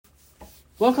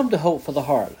Welcome to Hope for the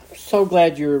Heart. I'm so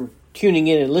glad you're tuning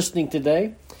in and listening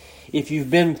today. If you've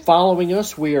been following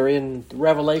us, we are in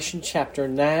Revelation chapter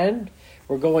 9.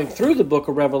 We're going through the book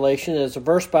of Revelation as a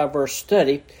verse-by-verse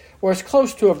study, or as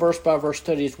close to a verse-by-verse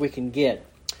study as we can get.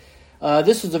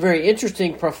 This is a very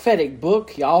interesting prophetic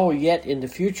book, all yet in the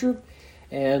future,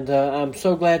 and I'm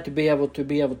so glad to be able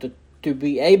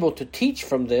to teach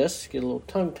from this. Get a little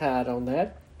tongue-tied on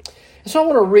that. And so I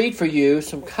want to read for you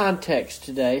some context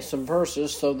today, some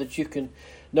verses, so that you can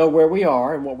know where we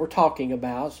are and what we're talking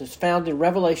about. So it's found in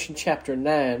Revelation chapter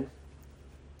 9.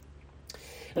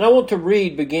 And I want to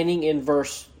read beginning in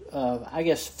verse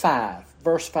 5.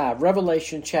 Verse 5.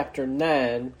 Revelation chapter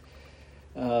 9,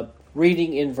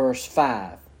 reading in verse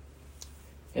 5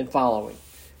 and following.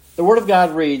 The Word of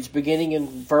God reads, beginning in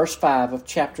verse 5 of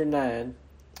chapter 9,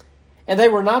 "And they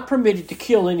were not permitted to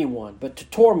kill anyone, but to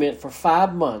torment for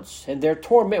 5 months. And their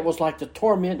torment was like the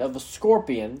torment of a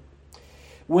scorpion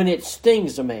when it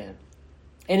stings a man.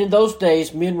 And in those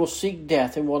days men will seek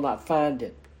death and will not find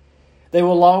it. They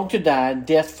will long to die, and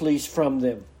death flees from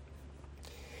them.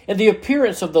 And the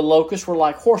appearance of the locusts were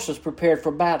like horses prepared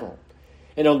for battle.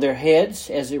 And on their heads,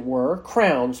 as it were,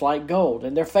 crowns like gold.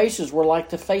 And their faces were like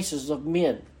the faces of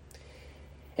men.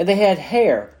 And they had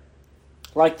hair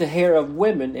like the hair of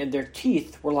women, and their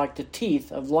teeth were like the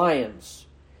teeth of lions.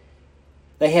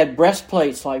 They had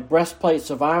breastplates like breastplates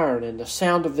of iron, and the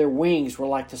sound of their wings were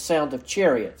like the sound of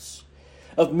chariots,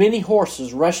 of many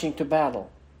horses rushing to battle.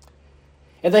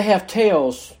 And they have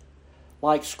tails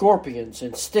like scorpions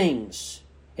and stings,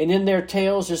 and in their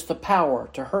tails is the power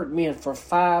to hurt men for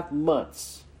 5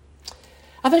 months."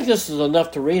 I think this is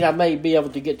enough to read. I may be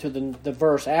able to get to the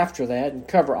verse after that and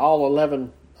cover all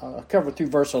 11, cover through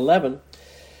verse 11.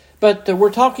 But we're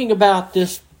talking about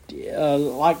this,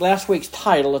 like last week's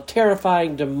title, a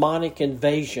terrifying demonic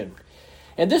invasion.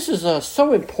 And this is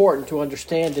so important to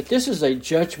understand that this is a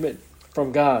judgment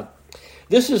from God.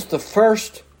 This is the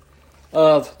first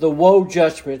of the woe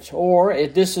judgments, or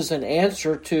this is an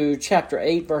answer to chapter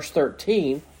 8, verse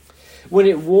 13, when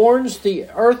it warns the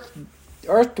earth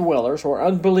dwellers, or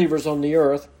unbelievers on the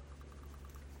earth,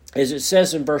 as it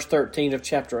says in verse 13 of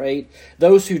chapter 8,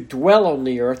 those who dwell on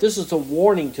the earth. This is a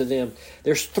warning to them.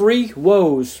 There's 3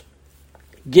 woes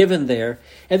given there,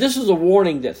 and this is a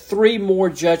warning that 3 more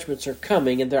judgments are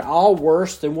coming, and they're all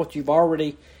worse than what you've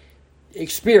already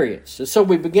experienced. And so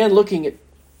we began looking at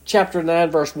chapter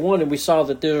 9, verse 1, and we saw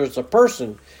that there's a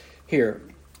person here.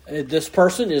 This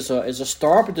person is a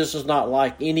star, but this is not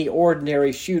like any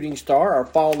ordinary shooting star or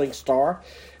falling star.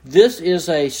 This is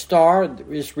a star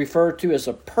that is referred to as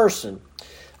a person.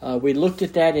 We looked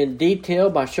at that in detail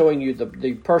by showing you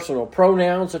the personal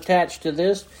pronouns attached to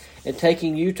this and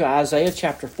taking you to Isaiah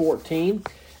chapter 14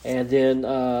 and then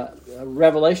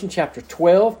Revelation chapter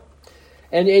 12.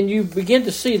 And you begin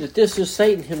to see that this is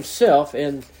Satan himself,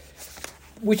 and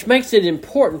which makes it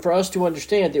important for us to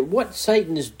understand that what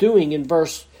Satan is doing in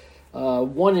verse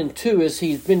 1 and 2 is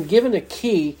he's been given a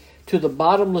key to the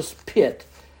bottomless pit.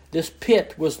 This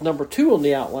pit was number 2 on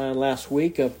the outline last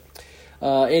week, and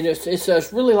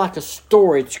it's really like a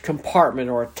storage compartment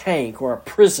or a tank or a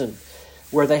prison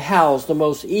where they house the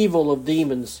most evil of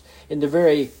demons in the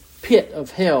very pit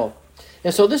of hell.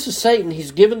 And so this is Satan.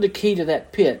 He's given the key to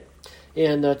that pit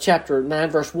in chapter 9,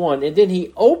 verse 1, and then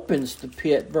he opens the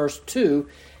pit, verse 2,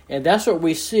 and that's what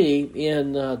we see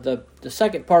in the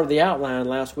second part of the outline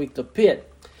last week, the pit.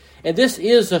 And this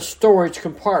is a storage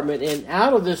compartment, and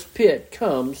out of this pit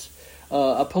comes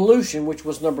a pollution, which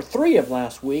was number 3 of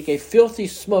last week, a filthy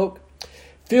smoke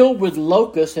filled with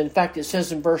locusts. In fact, it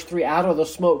says in verse 3, out of the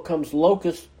smoke comes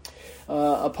locusts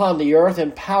upon the earth,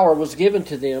 and power was given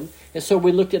to them. And so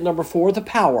we looked at number 4, the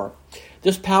power.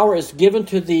 This power is given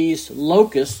to these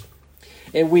locusts,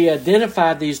 and we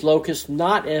identified these locusts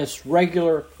not as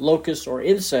regular locusts or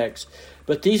insects,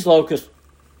 but these locusts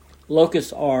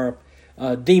are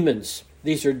demons.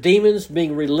 These are demons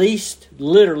being released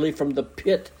literally from the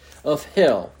pit of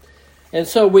hell. And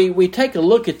so we take a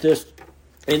look at this,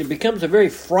 and it becomes a very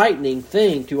frightening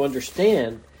thing to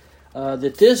understand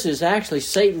that this is actually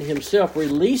Satan himself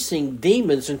releasing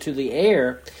demons into the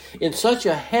air in such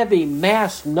a heavy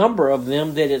mass number of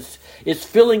them that it's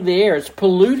filling the air, it's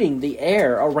polluting the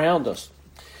air around us.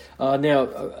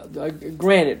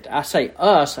 Granted, I say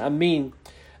us, I mean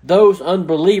those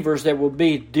unbelievers that will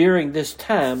be during this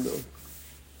time.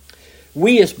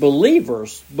 We as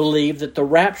believers believe that the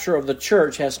rapture of the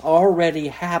church has already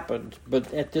happened,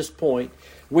 but at this point,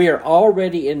 we are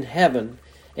already in heaven,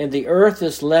 and the earth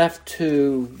is left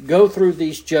to go through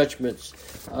these judgments,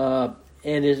 and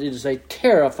it is a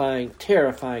terrifying,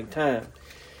 terrifying time.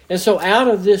 And so out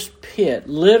of this pit,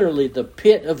 literally the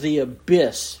pit of the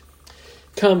abyss,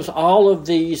 comes all of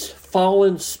these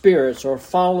fallen spirits or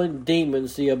fallen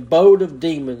demons, the abode of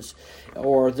demons,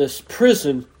 or this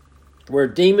prison where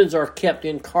demons are kept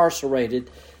incarcerated.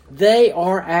 They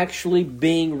are actually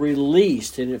being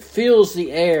released, and it fills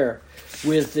the air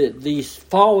with these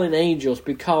fallen angels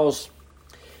because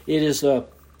it is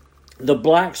the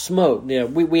black smoke. Now,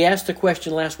 we asked the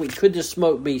question last week, could this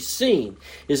smoke be seen?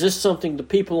 Is this something the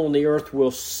people on the earth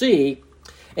will see?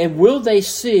 And will they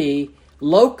see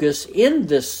locusts in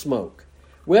this smoke?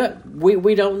 Well,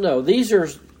 we don't know. These are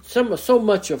so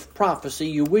much of prophecy,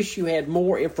 you wish you had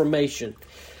more information.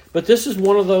 But this is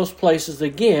one of those places,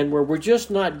 again, where we're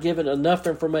just not given enough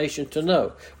information to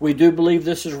know. We do believe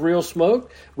this is real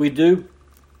smoke. We do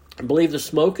believe the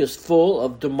smoke is full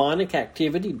of demonic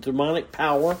activity, demonic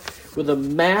power, with a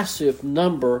massive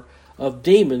number of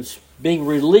demons being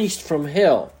released from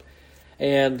hell.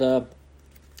 And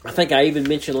I think I even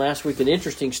mentioned last week an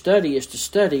interesting study is to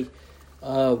study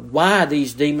why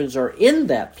these demons are in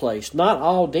that place. Not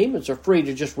all demons are free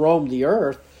to just roam the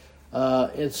earth.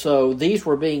 And so these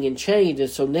were being enchained, and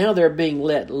so now they're being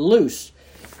let loose.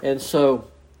 And so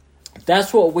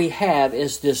that's what we have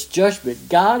is this judgment.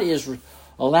 God is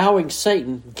allowing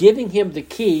Satan, giving him the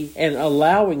key and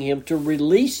allowing him to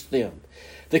release them.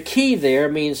 The key there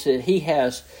means that he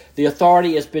has, the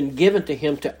authority has been given to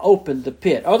him to open the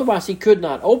pit. Otherwise, he could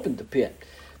not open the pit.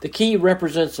 The key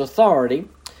represents authority.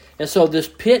 And so this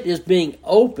pit is being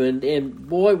opened, and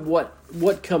boy,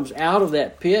 what comes out of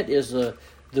that pit is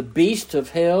the beast of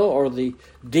hell or the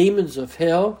demons of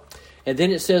hell. And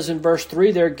then it says in verse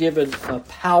 3, they're given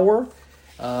power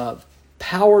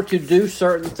to do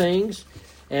certain things.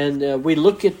 And we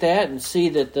look at that and see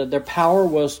that their power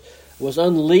was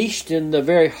unleashed in the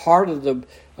very heart of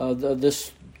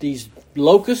these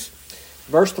locusts.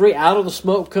 Verse 3, out of the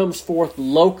smoke comes forth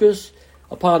locusts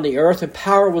upon the earth, and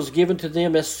power was given to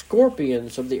them as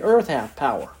scorpions of the earth have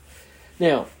power.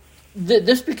 Now,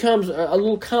 this becomes a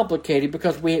little complicated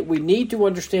because we need to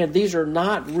understand these are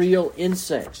not real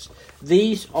insects.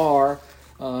 These are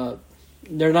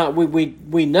they're not.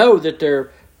 We know that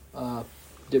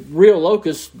the real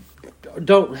locusts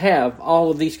don't have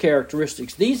all of these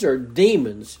characteristics. These are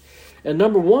demons, and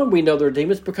number one, we know they're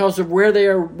demons because of where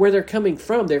they're coming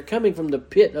from. They're coming from the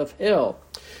pit of hell.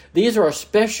 These are a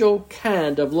special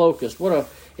kind of locust. It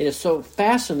is so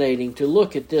fascinating to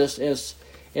look at this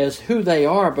as who they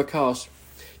are, because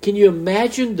can you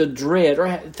imagine the dread?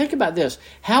 Or think about this.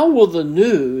 How will the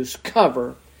news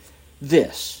cover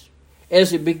this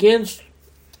as it begins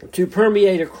to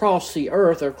permeate across the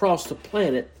earth or across the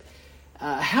planet?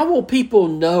 How will people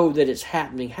know that it's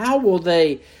happening? How will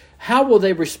they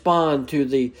respond to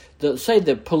the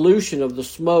pollution of the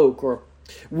smoke? Or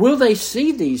will they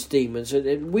see these demons?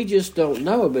 And we just don't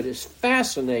know, but it's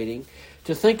fascinating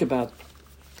to think about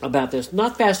this.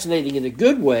 Not fascinating in a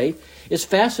good way. It's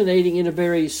fascinating in a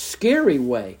very scary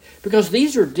way, because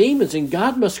these are demons and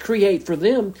God must create for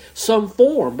them some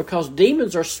form, because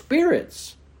demons are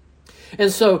spirits.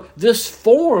 And so this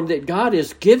form that God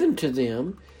has given to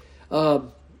them,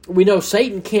 we know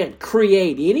Satan can't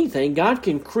create anything. God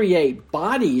can create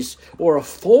bodies or a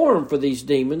form for these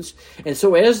demons. And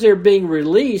so as they're being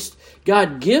released,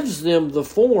 God gives them the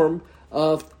form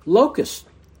of locusts.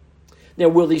 Now,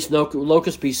 will these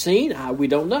locusts be seen? We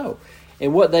don't know.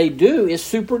 And what they do is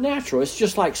supernatural. It's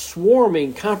just like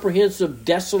swarming, comprehensive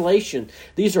desolation.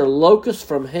 These are locusts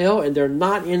from hell, and they're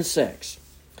not insects.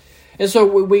 And so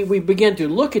we began to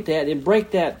look at that and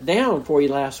break that down for you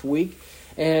last week.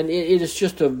 And it is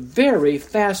just a very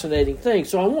fascinating thing.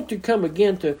 So I want to come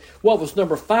again to what was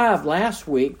number 5 last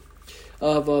week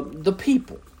of the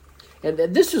people. And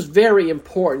this is very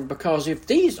important, because if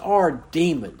these are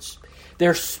demons,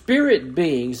 they're spirit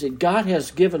beings that God has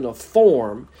given a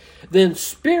form, then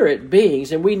spirit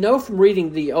beings, and we know from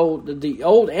reading the Old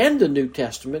and the New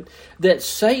Testament that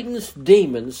Satan's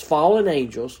demons, fallen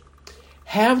angels,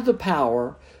 have the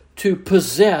power to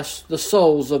possess the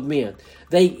souls of men.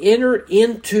 They enter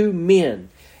into men.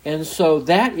 And so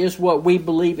that is what we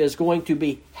believe is going to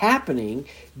be happening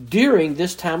during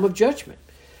this time of judgment.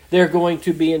 They're going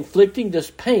to be inflicting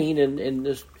this pain and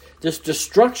this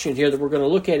destruction here that we're going to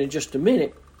look at in just a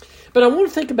minute. But I want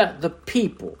to think about the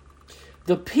people.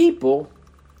 The people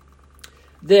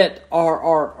that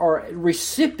are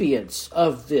recipients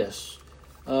of this.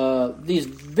 These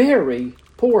very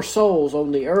poor souls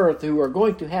on the earth who are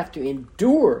going to have to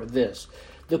endure this.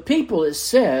 The people, it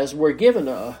says, were given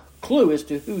a clue as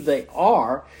to who they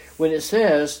are when it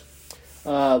says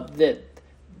that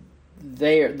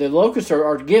the locusts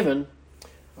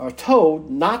are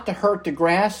told not to hurt the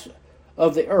grass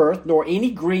of the earth, nor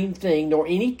any green thing, nor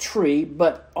any tree,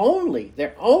 but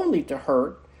they're only to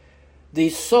hurt the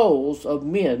souls of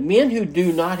men who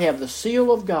do not have the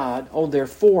seal of God on their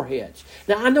foreheads.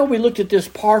 Now, I know we looked at this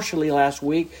partially last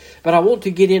week, but I want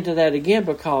to get into that again,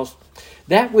 because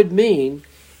that would mean,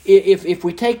 if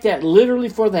we take that literally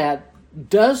for that,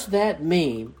 does that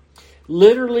mean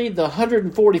literally the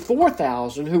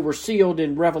 144,000 who were sealed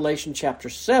in Revelation chapter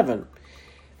 7?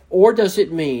 Or does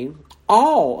it mean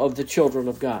all of the children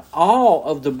of God, all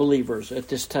of the believers at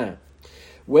this time?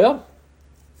 Well,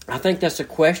 I think that's a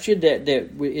question that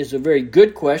is a very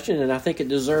good question, and I think it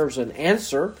deserves an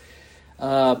answer.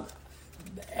 At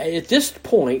this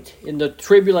point in the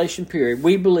tribulation period,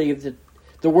 we believe that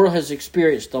the world has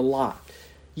experienced a lot.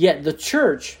 Yet the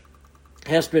church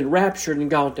has been raptured and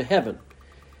gone to heaven.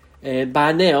 And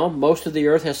by now, most of the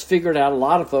earth has figured out, a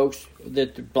lot of folks,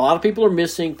 that a lot of people are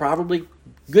missing, probably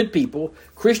good people,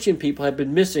 Christian people have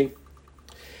been missing.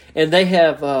 And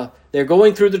they're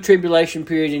going through the tribulation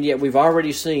period, and yet we've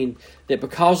already seen that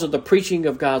because of the preaching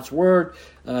of God's Word,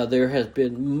 there has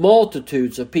been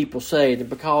multitudes of people saved. And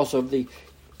because of the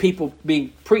people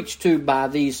being preached to by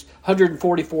these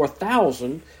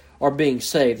 144,000 are being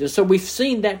saved. And so we've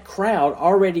seen that crowd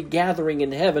already gathering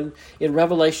in heaven in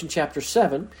Revelation chapter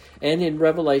 7, and in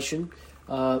Revelation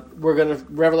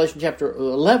chapter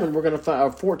 11, we're going to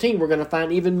find 14, we're going to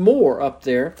find even more up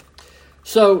there.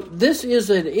 So this is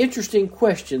an interesting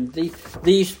question.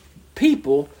 These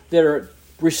people that are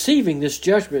receiving this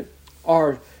judgment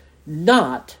are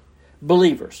not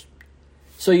believers.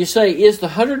 So you say, is the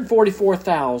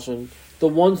 144,000 the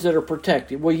ones that are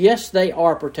protected? Well, yes, they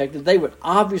are protected. They would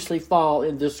obviously fall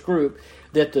in this group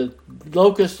that the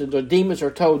locusts and the demons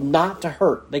are told not to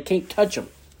hurt. They can't touch them.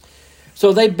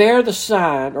 So they bear the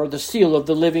sign or the seal of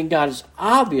the living God. It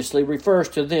obviously refers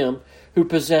to them who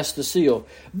possess the seal.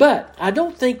 But I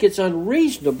don't think it's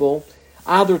unreasonable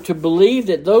either to believe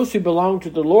that those who belong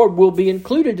to the Lord will be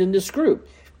included in this group.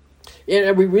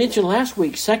 And we mentioned last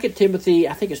week, 2 Timothy,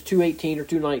 I think it's 2:18 or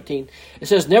 2:19. It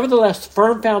says, "Nevertheless, the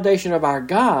firm foundation of our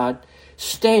God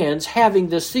stands, having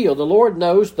the seal. The Lord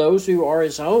knows those who are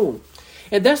His own."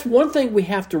 And that's one thing we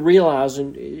have to realize,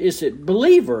 is that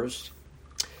believers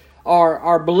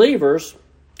are believers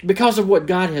because of what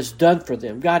God has done for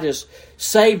them. God has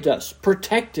saved us,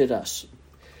 protected us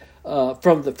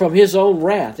from His own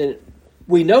wrath. And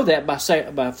we know that by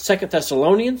 2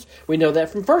 Thessalonians. We know that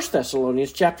from 1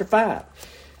 Thessalonians chapter 5.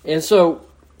 And so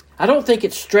I don't think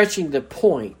it's stretching the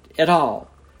point at all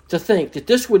to think that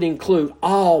this would include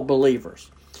all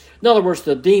believers. In other words,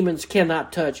 the demons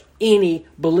cannot touch any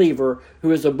believer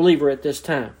who is a believer at this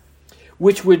time,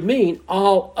 which would mean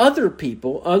all other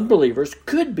people, unbelievers,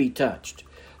 could be touched.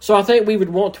 So I think we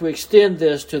would want to extend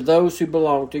this to those who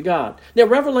belong to God. Now,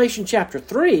 Revelation chapter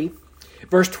 3,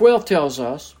 verse 12 tells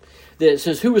us that it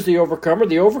says, "Who is the overcomer?"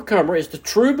 The overcomer is the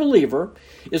true believer,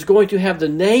 is going to have the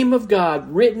name of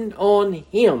God written on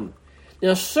him.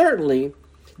 Now, certainly,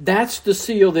 that's the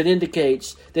seal that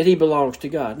indicates that he belongs to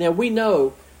God. Now, we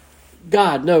know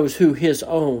God knows who His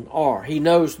own are. He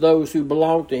knows those who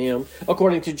belong to Him,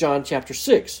 according to John chapter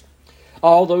 6.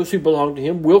 All those who belong to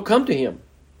Him will come to Him.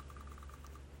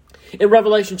 In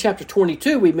Revelation chapter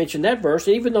 22, we mentioned that verse.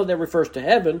 Even though that refers to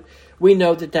heaven, we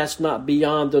know that that's not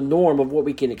beyond the norm of what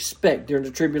we can expect during the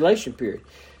tribulation period.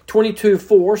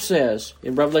 22:4 says,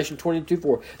 in Revelation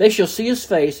 22:4, "They shall see His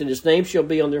face, and His name shall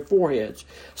be on their foreheads."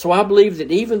 So I believe that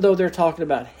even though they're talking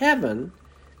about heaven,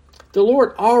 the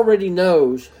Lord already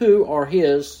knows who are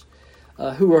His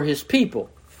people.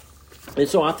 And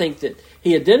so I think that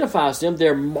He identifies them.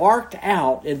 They're marked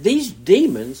out, and these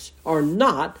demons are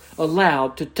not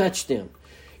allowed to touch them.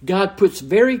 God puts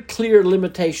very clear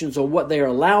limitations on what they are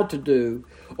allowed to do,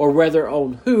 or whether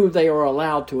on who they are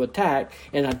allowed to attack,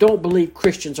 and I don't believe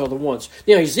Christians are the ones.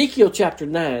 Now, Ezekiel chapter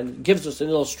 9 gives us an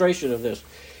illustration of this,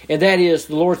 and that is,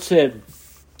 the Lord said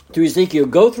to Ezekiel,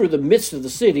 "Go through the midst of the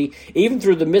city, even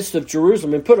through the midst of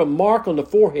Jerusalem, and put a mark on the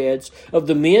foreheads of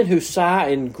the men who sigh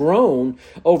and groan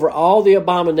over all the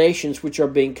abominations which are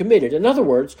being committed." In other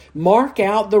words, mark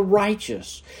out the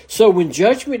righteous, so when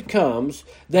judgment comes,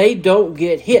 they don't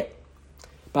get hit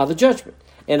by the judgment.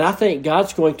 And I think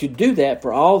God's going to do that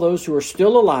for all those who are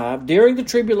still alive during the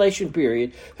tribulation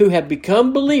period, who have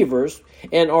become believers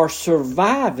and are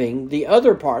surviving the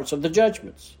other parts of the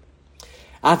judgments.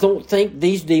 I don't think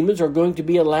these demons are going to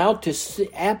be allowed to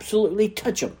absolutely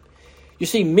touch them. You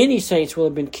see, many saints will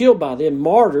have been killed by them,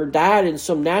 martyred, died in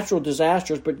some natural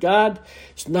disasters, but God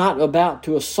is not about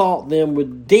to assault them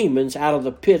with demons out of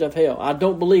the pit of hell. I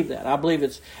don't believe that. I believe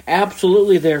it's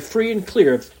absolutely they're free and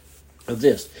clear of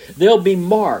this. They'll be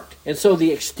marked, and so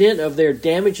the extent of their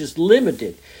damage is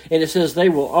limited. And it says they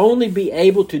will only be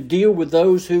able to deal with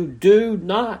those who do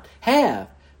not have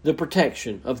the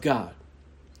protection of God.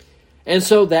 And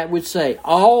so that would say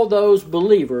all those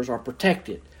believers are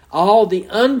protected. All the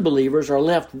unbelievers are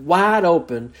left wide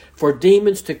open for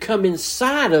demons to come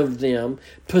inside of them,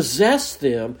 possess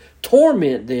them,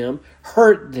 torment them,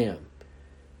 hurt them.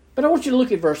 But I want you to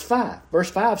look at verse 5. Verse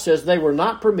 5 says they were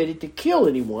not permitted to kill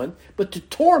anyone, but to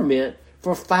torment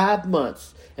for 5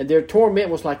 months. And their torment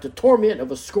was like the torment of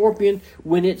a scorpion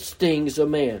when it stings a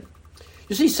man.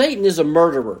 You see, Satan is a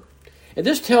murderer. And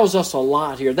this tells us a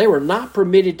lot here. They were not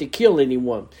permitted to kill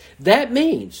anyone. That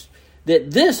means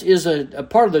that this is a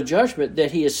part of the judgment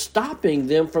that he is stopping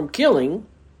them from killing.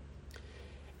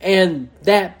 And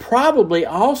that probably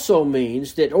also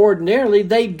means that ordinarily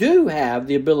they do have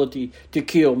the ability to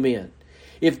kill men.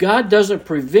 If God doesn't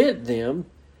prevent them,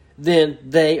 then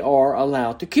they are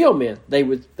allowed to kill men. They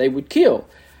would kill.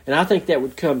 And I think that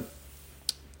would come,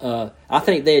 I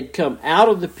think they'd come out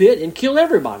of the pit and kill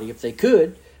everybody if they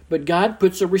could. But God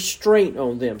puts a restraint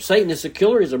on them. Satan is a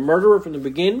killer. He's a murderer from the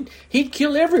beginning. He'd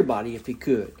kill everybody if he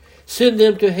could. Send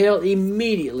them to hell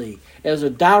immediately as a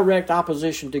direct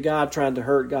opposition to God trying to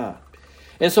hurt God.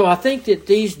 And so I think that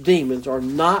these demons are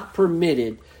not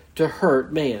permitted to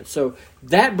hurt man. So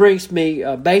that brings me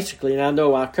basically, and I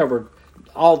know I covered,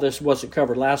 all this wasn't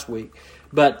covered last week,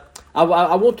 but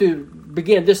I want to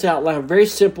begin this outline, very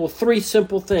simple, 3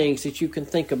 simple things that you can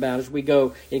think about as we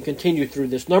go and continue through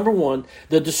this. Number 1,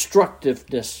 the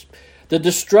destructiveness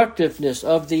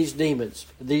of these demons,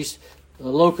 these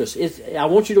locusts. I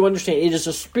want you to understand it is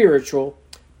a spiritual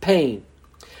pain.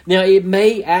 Now, it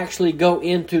may actually go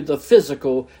into the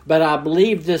physical, but I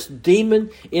believe this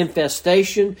demon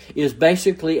infestation is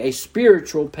basically a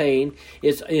spiritual pain.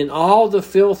 It's in all the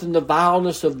filth and the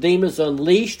vileness of demons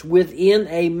unleashed within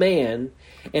a man,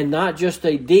 and not just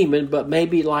a demon, but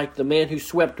maybe like the man who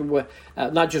swept away,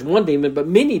 not just one demon, but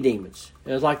many demons.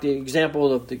 It's like the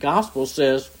example of the gospel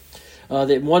says,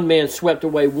 that one man swept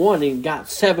away one and got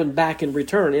 7 back in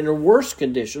return in a worse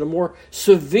condition, a more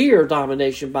severe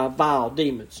domination by vile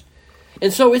demons.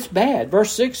 And so it's bad.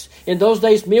 Verse 6, in those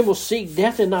days men will seek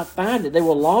death and not find it. They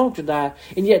will long to die,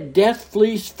 and yet death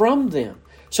flees from them.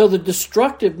 So the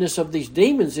destructiveness of these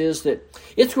demons is that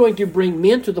it's going to bring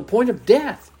men to the point of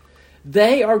death.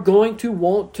 They are going to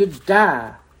want to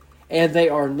die, and they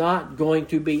are not going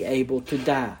to be able to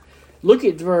die. Look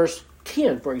at verse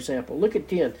 10, for example. Look at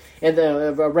 10 in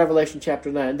Revelation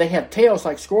chapter 9. They have tails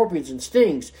like scorpions and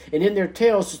stings, and in their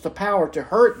tails is the power to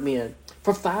hurt men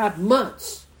for 5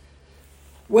 months.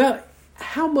 Well,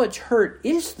 how much hurt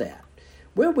is that?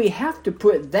 Well, we have to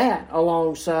put that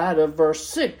alongside of verse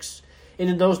 6. And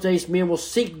in those days men will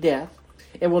seek death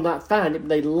and will not find it.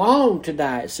 They long to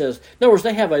die, it says. In other words,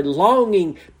 they have a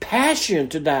longing passion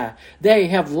to die. They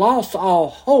have lost all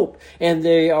hope, and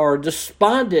they are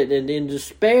despondent and in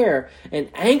despair and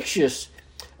anxious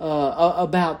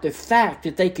about the fact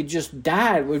that they could just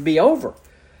die, it would be over.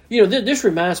 You know, this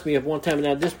reminds me of one time,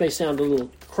 now this may sound a little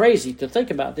crazy to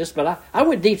think about this, but I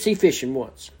went deep sea fishing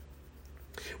once.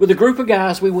 With a group of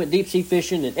guys, we went deep sea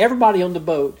fishing, and everybody on the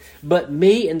boat, but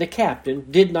me and the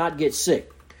captain, did not get sick.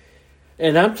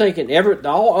 And I'm thinking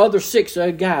all other 6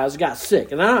 guys got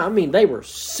sick. And I mean, they were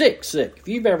sick. If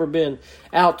you've ever been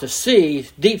out to sea,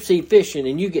 deep sea fishing,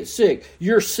 and you get sick,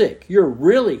 you're sick. You're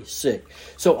really sick.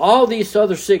 So all these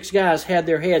other 6 guys had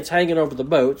their heads hanging over the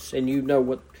boats, and you know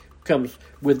what comes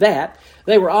with that.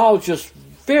 They were all just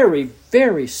very,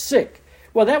 very sick.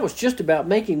 Well, that was just about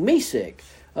making me sick.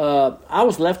 I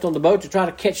was left on the boat to try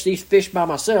to catch these fish by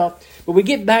myself. But we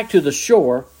get back to the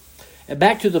shore, and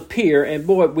back to the pier, and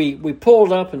boy, we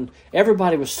pulled up, and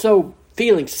everybody was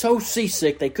feeling so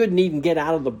seasick they couldn't even get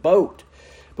out of the boat.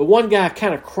 But one guy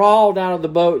kind of crawled out of the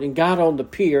boat and got on the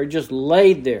pier, just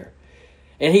laid there.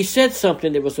 And he said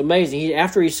something that was amazing.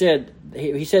 After he said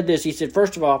this, he said,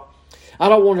 first of all, I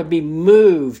don't want to be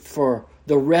moved for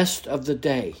the rest of the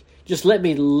day. Just let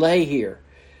me lay here.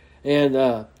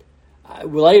 And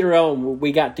later on,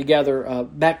 we got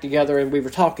back together, and we were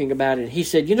talking about it. And he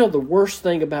said, you know the worst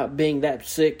thing about being that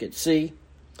sick at sea?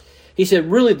 He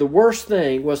said, really the worst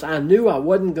thing was I knew I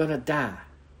wasn't going to die.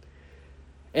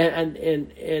 And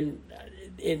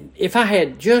if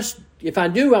I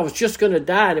knew I was just going to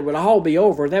die and it would all be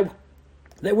over, that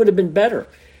would have been better.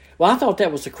 Well, I thought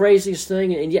that was the craziest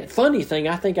thing, and yet funny thing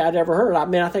I think I'd ever heard. I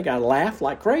mean, I think I laughed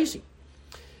like crazy.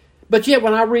 But yet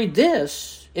when I read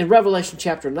this in Revelation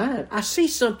chapter 9, I see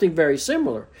something very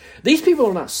similar. These people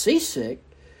are not seasick.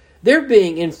 They're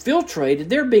being infiltrated.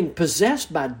 They're being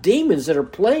possessed by demons that are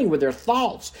playing with their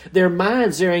thoughts, their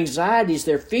minds, their anxieties,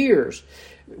 their fears,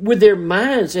 with their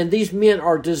minds. And these men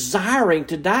are desiring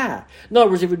to die. In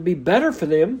other words, it would be better for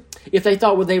them if they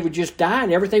thought, well, they would just die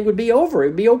and everything would be over. It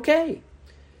would be okay.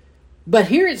 But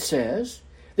here it says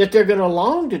that they're going to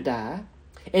long to die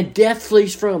and death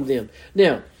flees from them.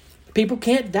 Now, people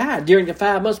can't die. During the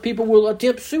 5 months, people will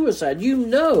attempt suicide. You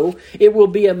know it will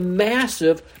be a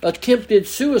massive attempted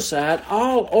suicide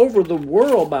all over the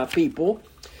world by people,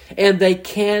 and they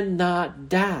cannot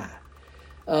die.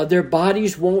 Their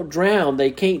bodies won't drown.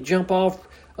 They can't jump off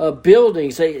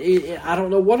buildings. I don't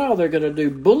know what all they're going to do.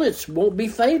 Bullets won't be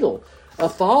fatal.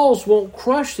 Falls won't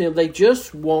crush them. They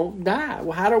just won't die.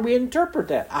 Well, how do we interpret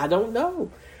that? I don't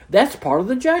know. That's part of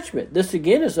the judgment. This,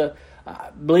 again, is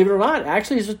believe it or not,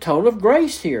 actually is a tone of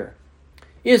grace here,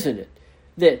 isn't it?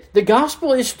 That the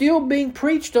gospel is still being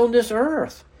preached on this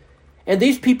earth. And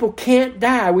these people can't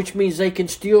die, which means they can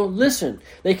still listen.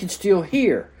 They can still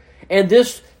hear. And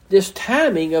this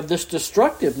timing of this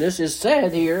destructiveness is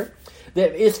said here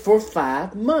that it's for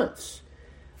 5 months.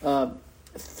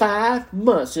 5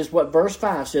 months is what verse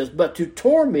 5 says. But to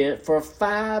torment for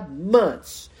 5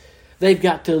 months. They've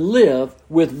got to live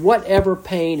with whatever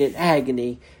pain and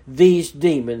agony these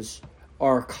demons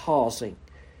are causing.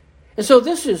 And so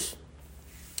this is,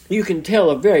 you can tell,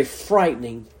 a very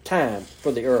frightening time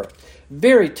for the earth.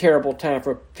 Very terrible time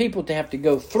for people to have to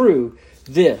go through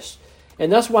this.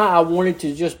 And that's why I wanted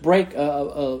to just break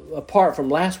apart from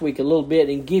last week a little bit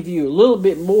and give you a little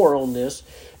bit more on this,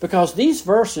 because these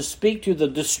verses speak to the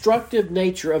destructive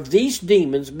nature of these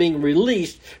demons being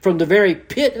released from the very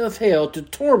pit of hell to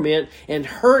torment and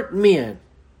hurt men.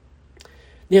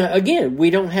 Now, again,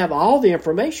 we don't have all the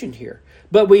information here,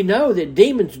 but we know that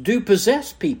demons do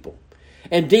possess people.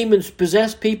 And demons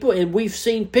possess people, and we've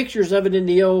seen pictures of it in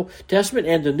the Old Testament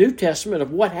and the New Testament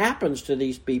of what happens to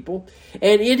these people.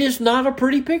 And it is not a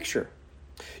pretty picture.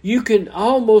 You can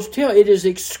almost tell it is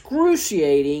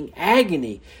excruciating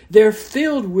agony. They're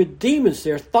filled with demons.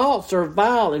 Their thoughts are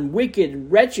vile and wicked and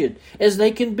wretched as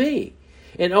they can be.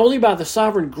 And only by the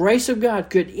sovereign grace of God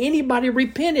could anybody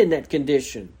repent in that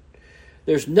condition.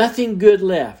 There's nothing good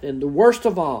left. And the worst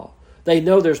of all, they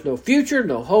know there's no future,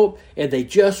 no hope, and they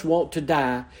just want to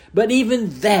die. But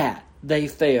even that they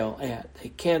fail at. They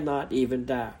cannot even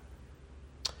die.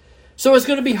 So it's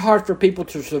going to be hard for people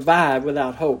to survive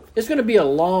without hope. It's going to be a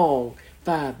long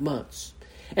 5 months.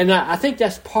 And I think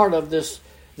that's part of this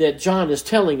that John is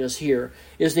telling us here,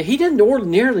 is that he didn't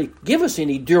ordinarily give us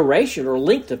any duration or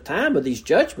length of time of these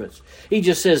judgments. He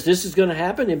just says this is going to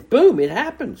happen, and boom, it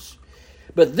happens.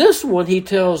 But this one, he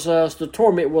tells us the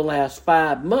torment will last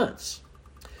 5 months.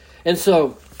 And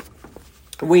so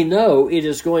we know it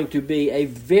is going to be a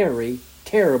very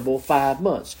terrible 5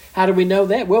 months. How do we know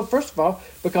that? Well, first of all,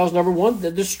 because number one,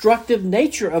 the destructive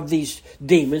nature of these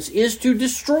demons is to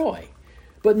destroy.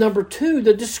 But number two,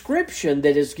 the description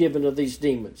that is given of these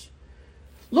demons.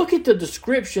 Look at the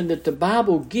description that the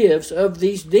Bible gives of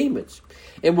these demons.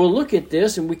 And we'll look at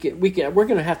this, and we're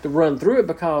going to have to run through it,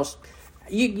 because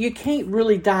you can't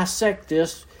really dissect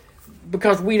this,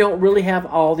 because we don't really have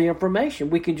all the information.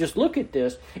 We can just look at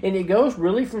this, and it goes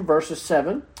really from verses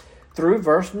 7 through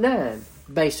verse 9.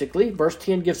 Basically, verse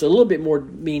 10 gives a little bit more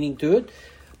meaning to it.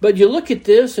 But you look at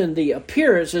this, and the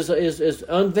appearance is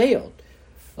unveiled.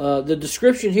 The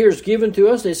description here is given to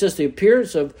us. It says the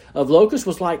appearance of locusts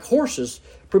was like horses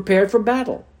prepared for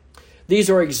battle. These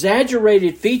are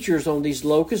exaggerated features on these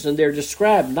locusts, and they're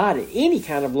described not any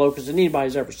kind of locust that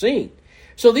anybody's ever seen.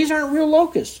 So these aren't real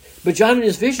locusts. But John in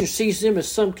his vision sees them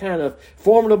as some kind of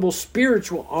formidable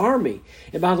spiritual army.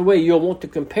 And by the way, you'll want to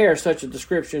compare such a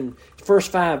description,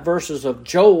 first 5 verses of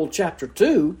Joel chapter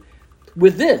 2,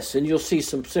 with this, and you'll see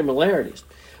some similarities.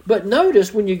 But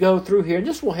notice when you go through here, and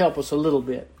this will help us a little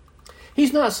bit,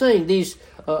 he's not saying these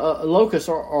locusts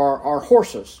are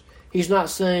horses. He's not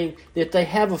saying that they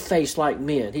have a face like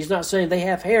men. He's not saying they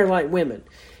have hair like women.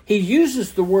 He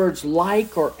uses the words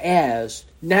like or as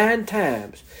 9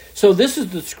 times. So this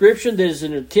is the description that is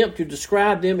an attempt to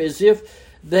describe them as if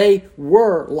they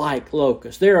were like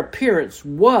locusts. Their appearance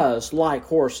was like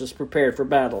horses prepared for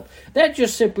battle. That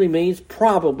just simply means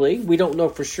probably, we don't know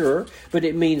for sure, but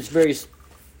it means very,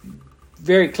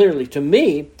 very clearly to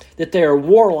me that they are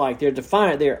warlike, they're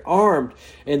defiant, they're armed,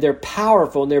 and they're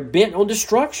powerful, and they're bent on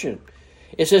destruction.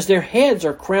 It says their heads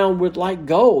are crowned with like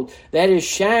gold. That is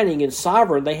shining and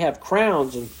sovereign. They have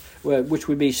crowns, which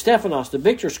would be Stephanos, the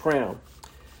victor's crown.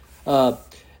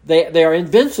 They are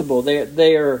invincible.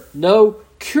 They are no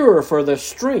cure for their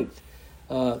strength.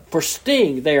 For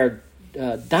sting, they are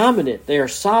dominant. They are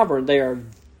sovereign. They are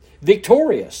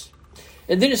victorious.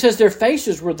 And then it says their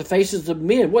faces were the faces of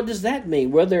men. What does that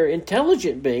mean? Well, they're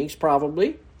intelligent beings,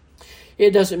 probably.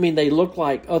 It doesn't mean they look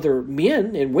like other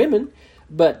men and women,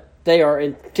 but they are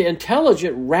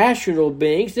intelligent, rational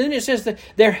beings. Then it says that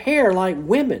their hair like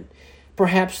women.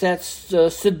 Perhaps that's the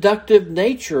seductive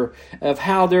nature of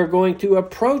how they're going to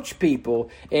approach people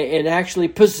and actually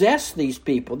possess these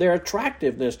people. Their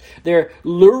attractiveness, their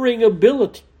luring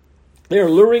ability.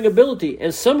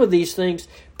 And some of these things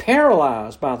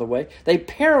paralyze, by the way. They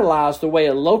paralyze the way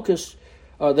a locust,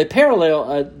 they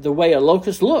parallel the way a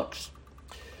locust looks.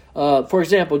 For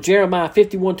example, Jeremiah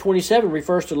 51:27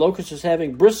 refers to locusts as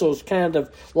having bristles kind of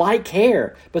like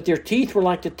hair, but their teeth were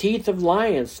like the teeth of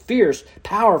lions, fierce,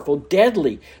 powerful,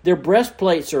 deadly. Their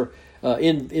breastplates are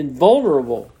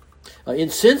invulnerable,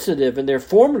 insensitive, and they're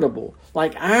formidable,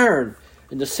 like iron.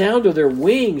 And the sound of their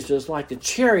wings is like the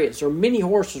chariots or many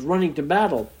horses running to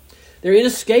battle. They're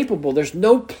inescapable. There's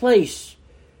no place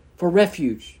for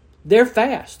refuge. They're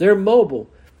fast. They're mobile.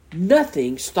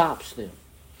 Nothing stops them.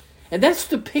 And that's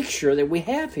the picture that we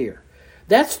have here.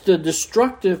 That's the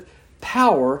destructive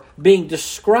power being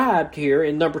described here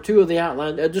in number 2 of the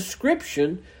outline, a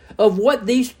description of what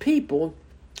these people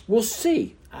will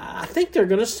see. I think they're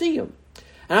going to see them.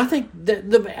 And I think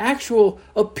that the actual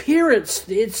appearance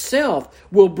itself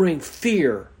will bring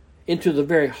fear into the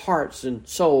very hearts and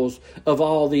souls of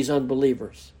all these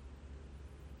unbelievers.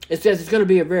 It says it's going to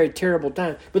be a very terrible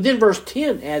time. But then verse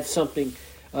 10 adds something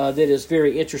that is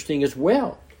very interesting as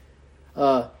well.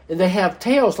 And they have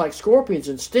tails like scorpions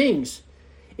and stings.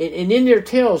 And in their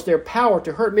tails, their power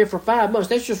to hurt men for 5 months.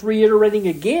 That's just reiterating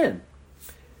again.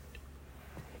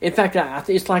 In fact,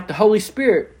 it's like the Holy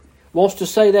Spirit wants to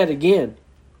say that again.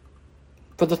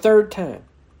 For the 3rd time,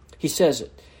 he says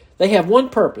it. They have one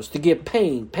purpose, to give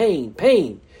pain, pain,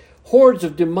 pain. Hordes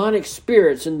of demonic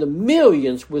spirits in the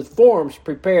millions with forms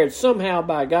prepared somehow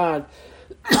by God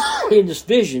in this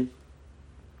vision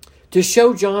to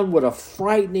show John what a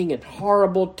frightening and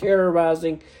horrible,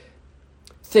 terrorizing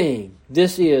thing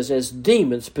this is, as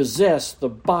demons possess the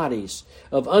bodies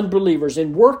of unbelievers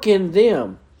and work in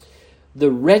them the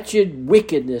wretched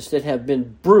wickedness that have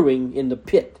been brewing in the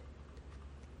pit.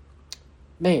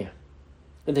 Man,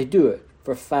 and they do it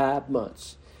for 5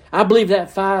 months. I believe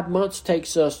that 5 months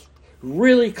takes us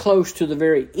really close to the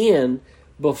very end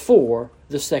before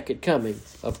the second coming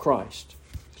of Christ.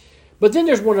 But then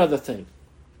there's one other thing.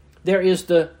 There is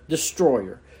the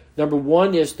destroyer. Number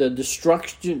 1 is the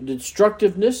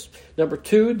destructiveness. Number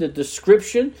 2, the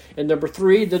description. And number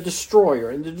 3, the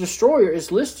destroyer. And the destroyer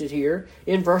is listed here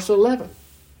in verse 11.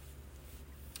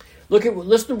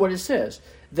 Listen to what it says.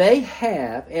 They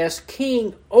have as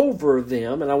king over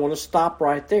them, and I want to stop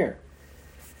right there.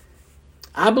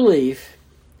 I believe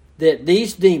that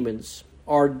these demons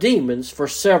are demons for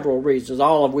several reasons,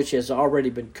 all of which has already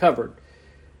been covered.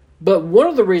 But one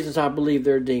of the reasons I believe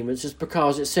they're demons is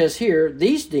because it says here,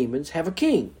 these demons have a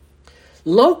king.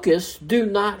 Locusts do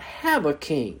not have a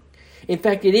king. In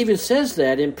fact, it even says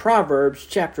that in Proverbs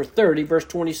chapter 30, verse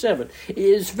 27.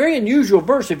 It's a very unusual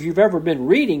verse if you've ever been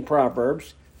reading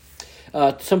Proverbs.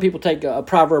 Some people take a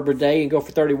proverb a day and go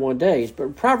for 31 days.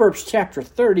 But Proverbs chapter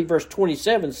 30, verse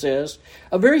 27 says,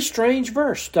 a very strange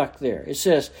verse stuck there. It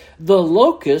says, the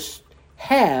locusts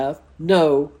have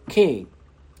no king.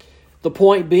 The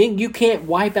point being, you can't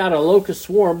wipe out a locust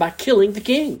swarm by killing the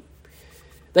king.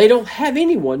 They don't have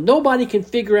anyone. Nobody can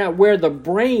figure out where the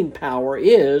brain power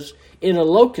is in a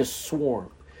locust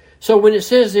swarm. So when it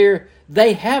says there,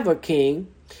 they have a king,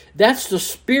 that's the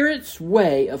Spirit's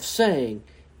way of saying,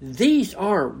 these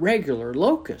aren't regular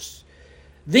locusts.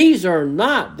 These are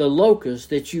not the locusts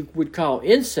that you would call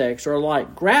insects or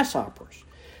like grasshoppers.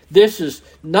 This is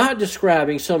not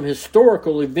describing some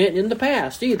historical event in the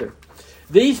past either.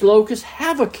 These locusts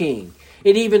have a king.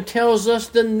 It even tells us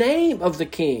the name of the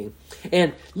king.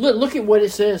 And look at what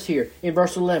it says here in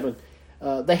verse 11.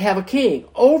 They have a king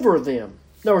over them.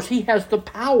 In other words, he has the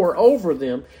power over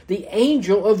them, the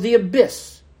angel of the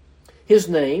abyss. His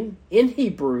name in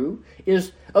Hebrew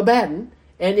is Abaddon,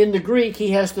 and in the Greek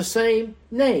he has the same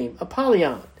name,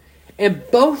 Apollyon. And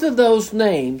both of those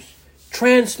names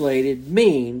translated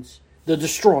means the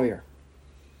destroyer.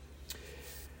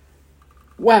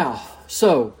 Wow.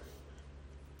 So,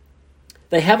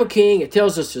 they have a king. It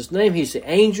tells us his name. He's the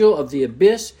angel of the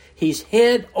abyss. He's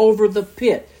head over the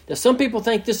pit. Now, some people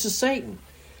think this is Satan.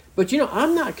 But,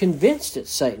 I'm not convinced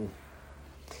it's Satan.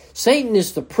 Satan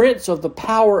is the prince of the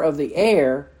power of the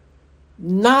air,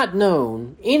 not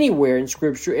known anywhere in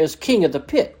Scripture as king of the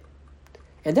pit.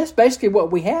 And that's basically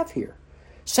what we have here.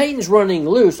 Satan's running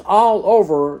loose all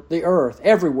over the earth,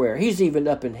 everywhere. He's even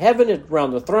up in heaven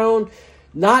around the throne,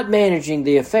 not managing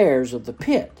the affairs of the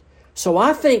pit. So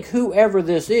I think whoever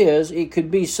this is, it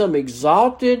could be some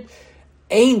exalted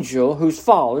angel who's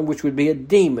fallen, which would be a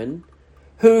demon,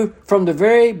 who from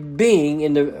being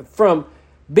in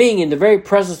the very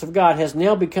presence of God has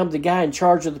now become the guy in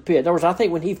charge of the pit. In other words, I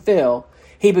think when he fell,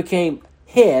 he became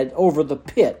head over the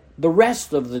pit, the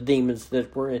rest of the demons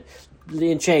that were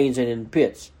in chains and in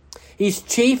pits. He's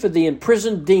chief of the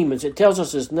imprisoned demons. It tells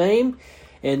us his name,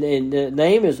 and the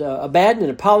name is Abaddon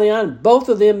and Apollyon. Both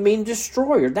of them mean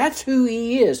destroyer. That's who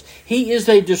he is. He is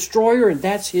a destroyer, and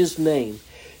that's his name.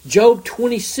 Job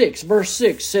 26, verse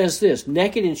 6 says this,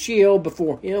 naked in Sheol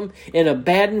before him, and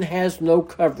Abaddon has no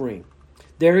covering.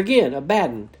 There again,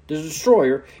 Abaddon, the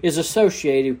destroyer, is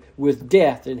associated with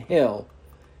death and hell,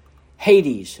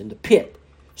 Hades and the pit.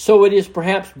 So it is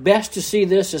perhaps best to see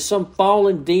this as some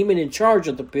fallen demon in charge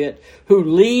of the pit who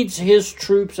leads his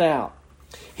troops out.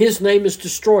 His name is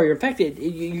Destroyer. In fact,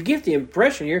 you get the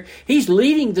impression here, he's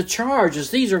leading the charge as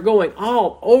these are going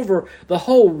all over the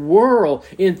whole world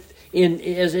as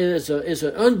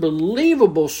an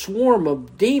unbelievable swarm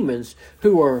of demons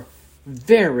who are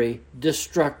very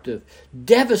destructive,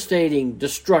 devastating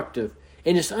destructive.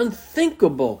 And it's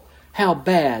unthinkable how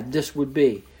bad this would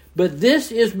be. But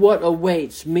this is what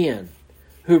awaits men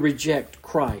who reject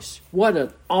Christ. What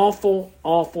an awful,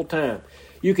 awful time.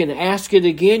 You can ask it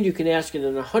again. You can ask it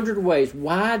in 100 ways.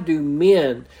 Why do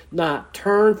men not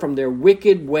turn from their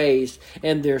wicked ways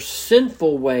and their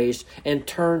sinful ways and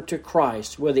turn to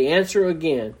Christ? Well, the answer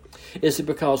again is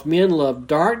because men love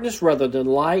darkness rather than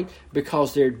light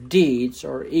because their deeds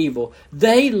are evil.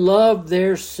 They love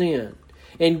their sin.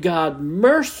 And God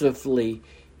mercifully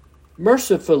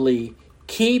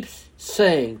keeps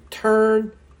saying,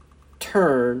 turn,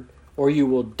 or you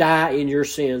will die in your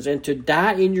sins. And to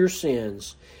die in your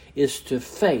sins is to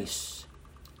face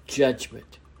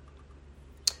judgment.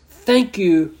 Thank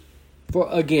you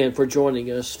for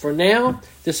joining us. For now,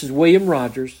 this is William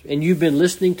Rogers, and you've been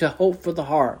listening to Hope for the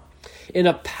Heart in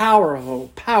a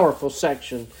powerful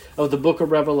section of the book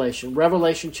of Revelation,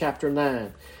 Revelation chapter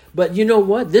 9. But you know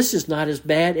what? This is not as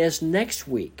bad as next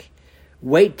week.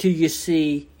 Wait till you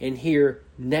see and hear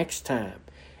next time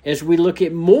as we look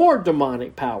at more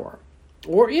demonic power.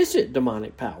 Or is it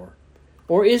demonic power?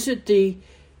 Or is it the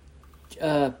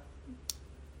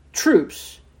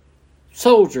troops,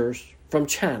 soldiers from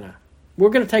China?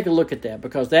 We're going to take a look at that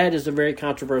because that is a very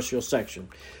controversial section.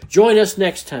 Join us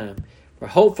next time for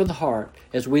Hope for the Heart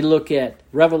as we look at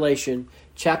Revelation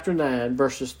chapter 9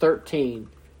 verses 13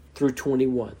 through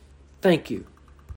 21. Thank you.